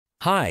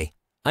Hi,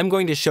 I'm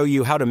going to show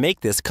you how to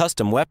make this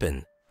custom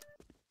weapon.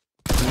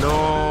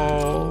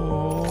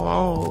 No,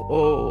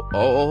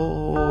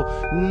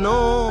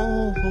 no,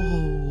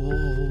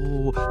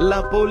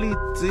 la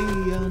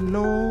policía,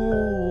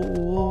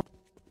 no.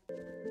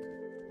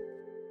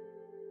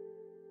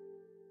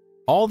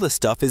 All the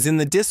stuff is in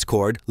the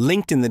Discord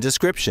linked in the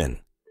description.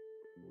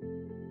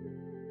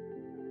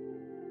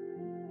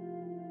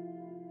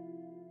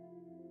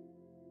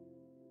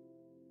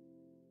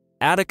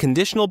 Add a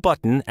conditional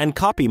button and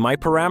copy my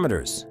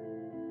parameters.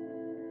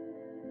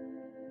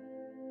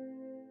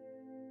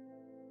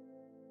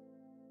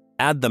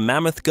 Add the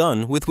mammoth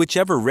gun with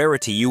whichever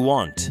rarity you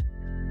want.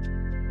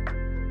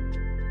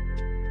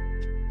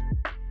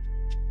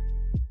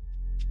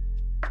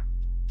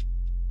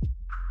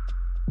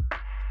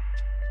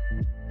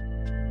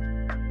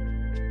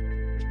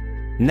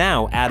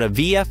 Now add a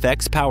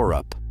VFX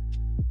power-up.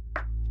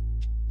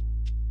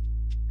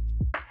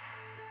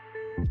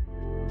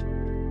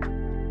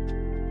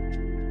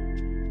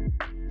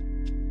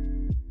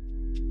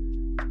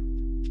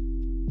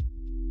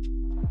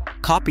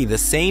 Copy the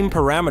same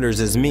parameters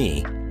as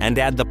me and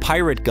add the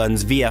Pirat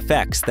gun's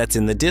VFX that's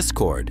in the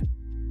Discord.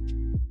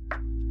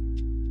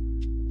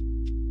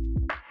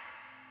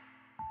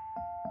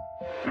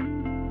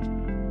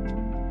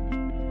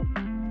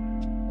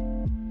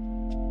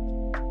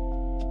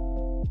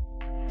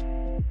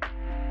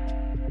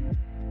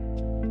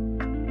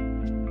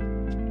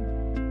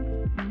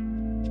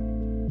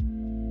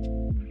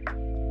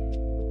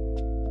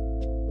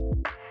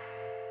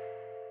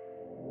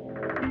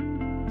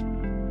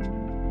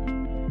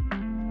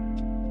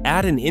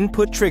 Add an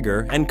input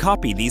trigger and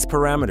copy these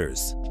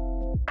parameters.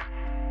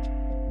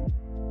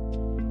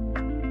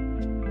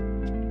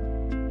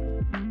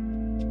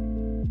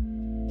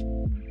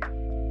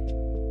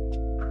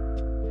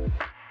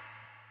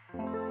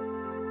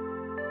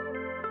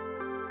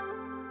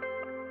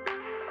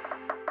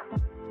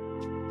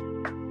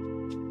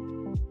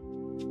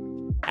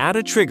 Add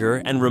a trigger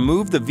and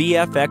remove the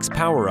VFX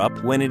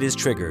power-up when it is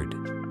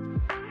triggered.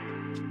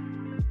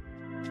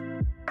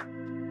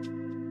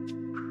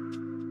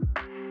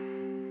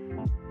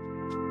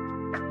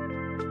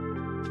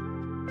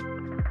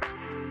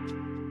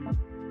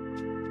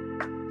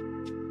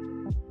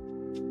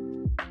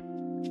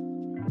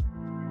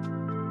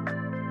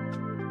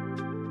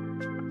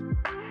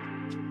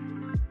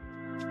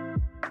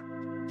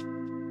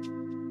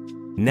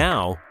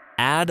 Now,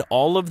 add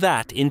all of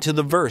that into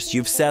the verse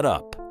you've set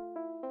up.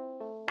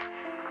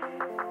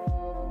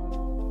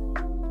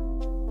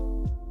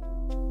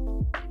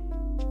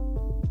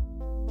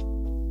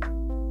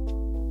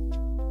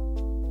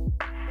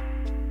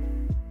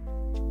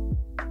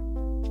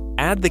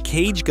 Add the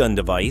cage gun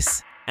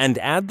device and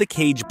add the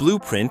cage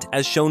blueprint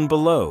as shown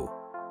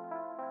below.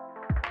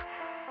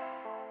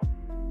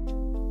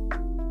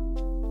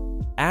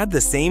 Add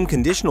the same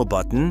conditional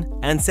button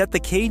and set the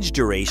cage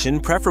duration,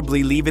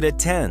 preferably leave it at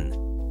 10.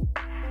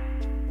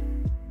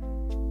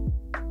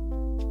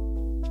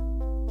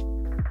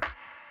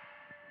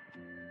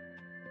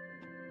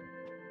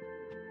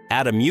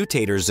 Add a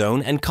mutator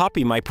zone and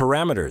copy my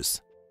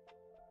parameters.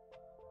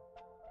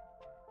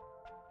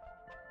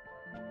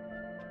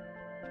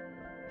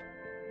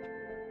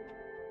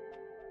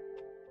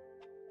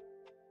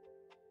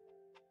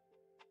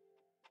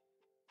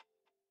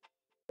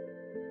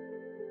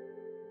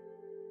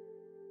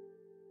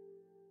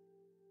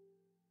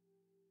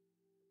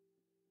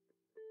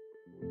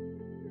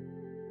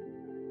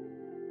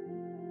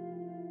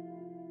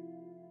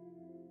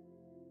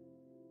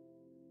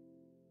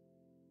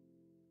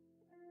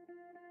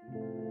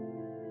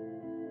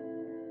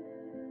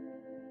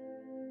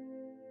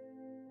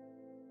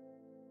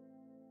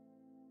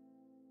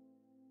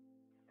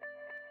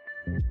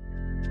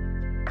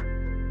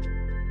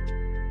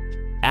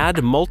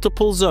 Add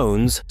multiple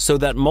zones so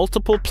that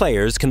multiple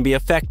players can be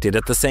affected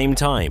at the same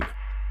time.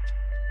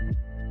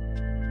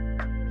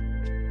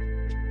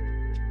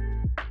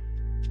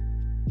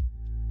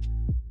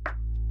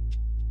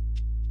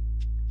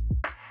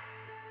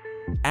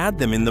 Add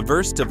them in the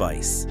verse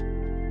device.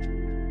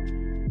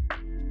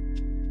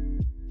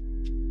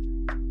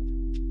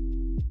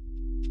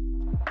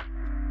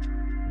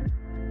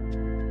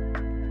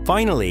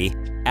 Finally,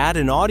 add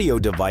an audio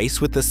device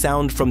with the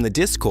sound from the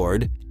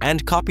Discord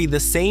and copy the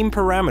same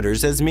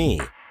parameters as me.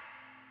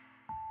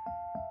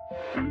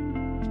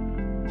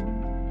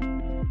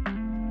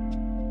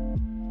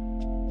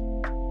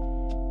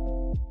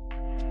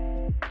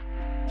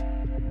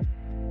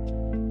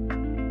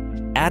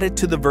 Add it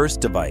to the verse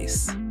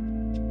device.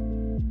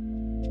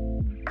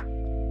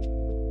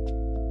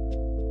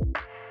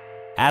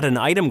 Add an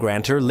item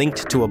granter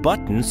linked to a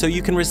button so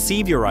you can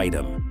receive your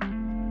item.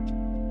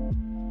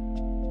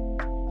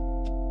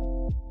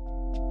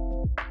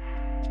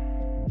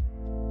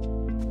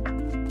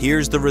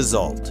 Here's the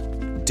result.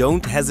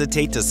 Don't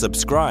hesitate to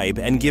subscribe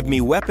and give me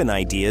weapon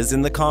ideas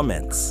in the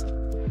comments.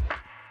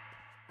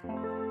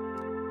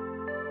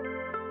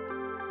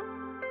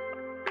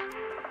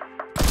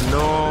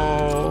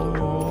 No,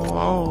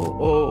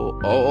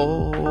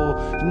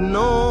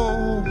 no.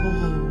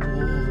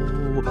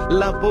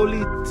 la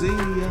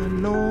polizia,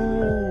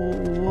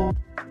 no.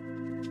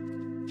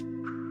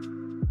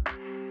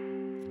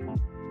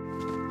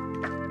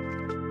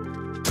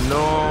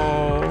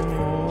 No,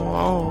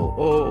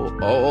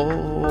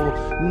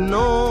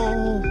 no,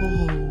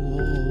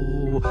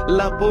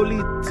 la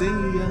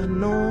polizia,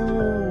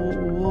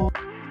 no.